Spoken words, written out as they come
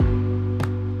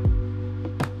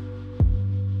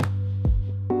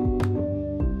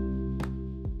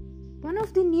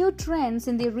new trends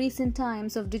in the recent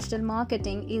times of digital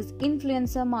marketing is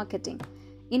influencer marketing.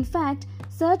 In fact,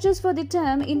 searches for the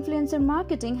term influencer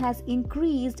marketing has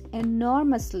increased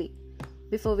enormously.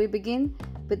 Before we begin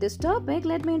with this topic,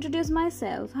 let me introduce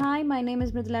myself. Hi, my name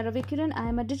is Mridula Ravikiran. I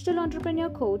am a digital entrepreneur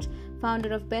coach,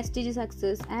 founder of Best Digi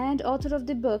Success, and author of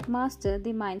the book Master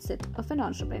the Mindset of an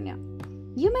Entrepreneur.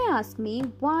 You may ask me,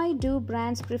 why do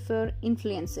brands prefer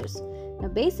influencers? Now,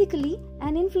 basically,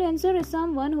 an influencer is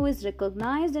someone who is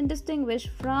recognized and distinguished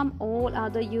from all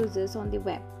other users on the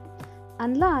web.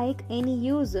 Unlike any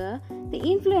user, the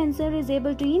influencer is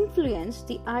able to influence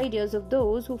the ideas of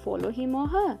those who follow him or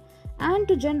her and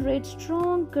to generate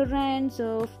strong currents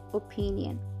of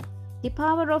opinion. The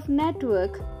power of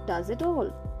network does it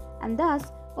all. And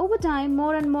thus, over time,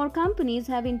 more and more companies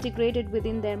have integrated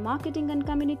within their marketing and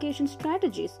communication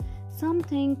strategies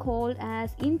something called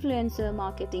as influencer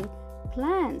marketing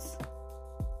plans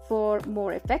for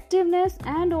more effectiveness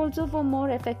and also for more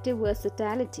effective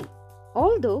versatility.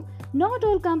 Although not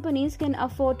all companies can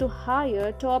afford to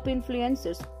hire top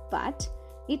influencers, but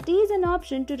it is an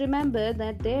option to remember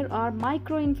that there are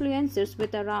micro-influencers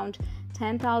with around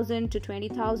 10,000 to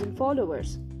 20,000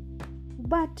 followers.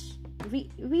 But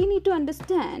we need to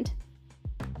understand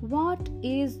what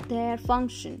is their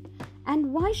function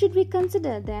and why should we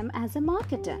consider them as a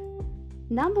marketer.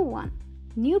 Number one,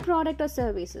 new product or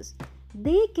services.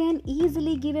 They can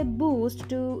easily give a boost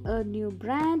to a new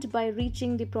brand by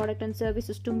reaching the product and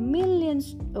services to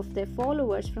millions of their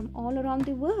followers from all around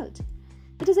the world.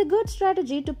 It is a good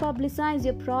strategy to publicize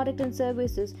your product and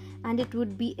services, and it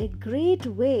would be a great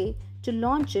way to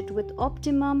launch it with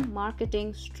optimum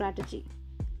marketing strategy.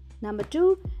 Number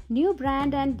two, new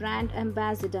brand and brand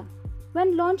ambassador.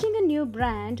 When launching a new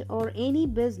brand or any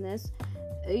business,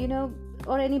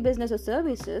 or any business or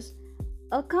services,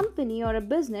 a company or a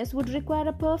business would require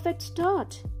a perfect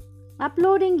start.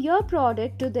 Uploading your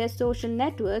product to their social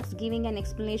networks, giving an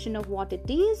explanation of what it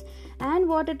is and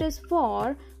what it is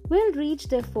for, will reach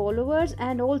their followers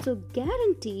and also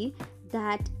guarantee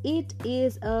that it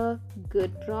is a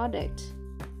good product.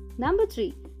 Number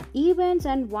three, events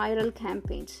and viral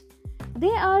campaigns.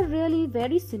 They are really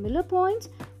very similar points.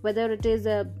 Whether it is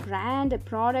a brand, a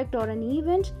product, or an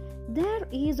event, there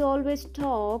is always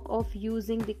talk of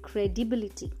using the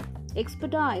credibility,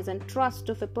 expertise, and trust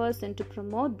of a person to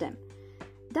promote them.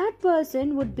 That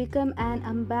person would become an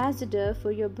ambassador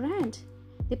for your brand.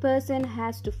 The person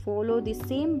has to follow the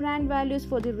same brand values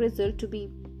for the result to be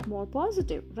more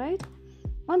positive, right?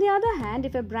 On the other hand,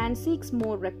 if a brand seeks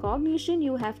more recognition,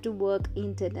 you have to work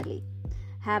internally.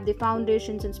 Have the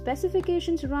foundations and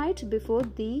specifications right before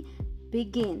they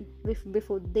begin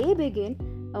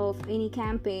of any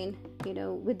campaign,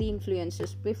 with the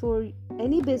influencers, before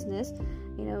any business,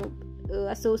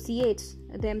 associates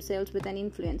themselves with an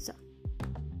influencer.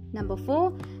 Number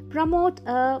four, promote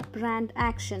a brand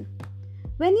action.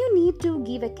 When you need to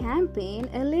give a campaign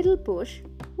a little push,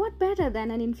 what better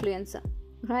than an influencer,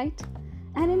 right?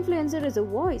 An influencer is a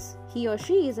voice. He or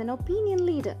she is an opinion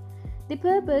leader. The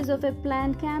purpose of a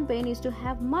planned campaign is to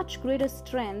have much greater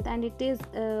strength, and it is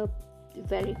a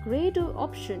very great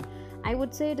option. I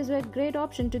would say it is a great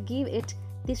option to give it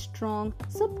the strong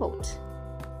support.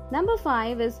 Number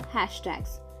five is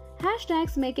hashtags.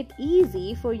 Hashtags make it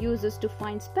easy for users to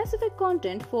find specific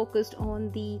content focused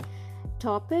on the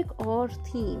topic or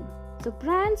theme. So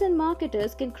brands and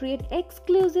marketers can create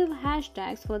exclusive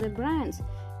hashtags for their brands,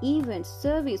 events,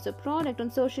 service, or product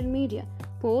on social media.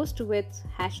 Posts with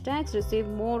hashtags receive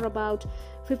more about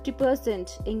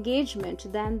 50%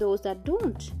 engagement than those that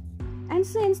don't. And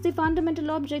since the fundamental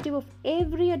objective of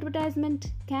every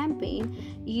advertisement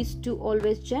campaign is to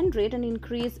always generate and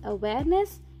increase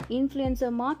awareness,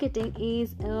 influencer marketing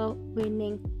is a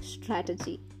winning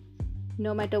strategy.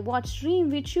 No matter what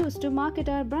stream we choose to market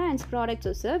our brands, products,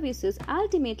 or services,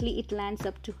 ultimately it lands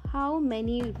up to how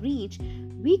many reach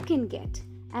we can get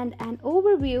and an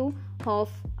overview of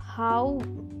how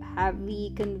have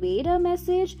we conveyed our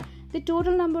message, the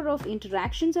total number of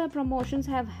interactions our promotions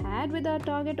have had with our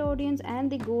target audience,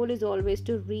 and the goal is always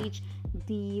to reach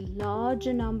the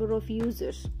larger number of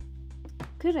users.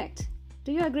 Correct?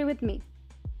 Do you agree with me?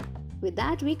 With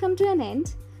that, we come to an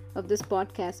end of this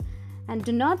podcast. And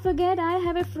do not forget, I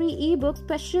have a free ebook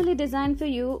specially designed for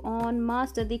you on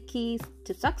Master the Keys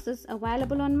to Success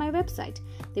available on my website.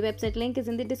 The website link is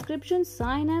in the description.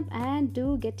 Sign up and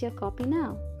do get your copy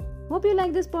now. Hope you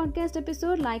like this podcast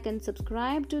episode. Like and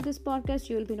subscribe to this podcast.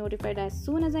 You will be notified as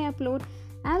soon as I upload.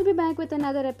 I'll be back with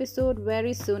another episode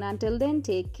very soon. Until then,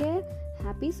 take care.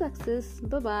 Happy success.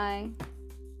 Bye-bye.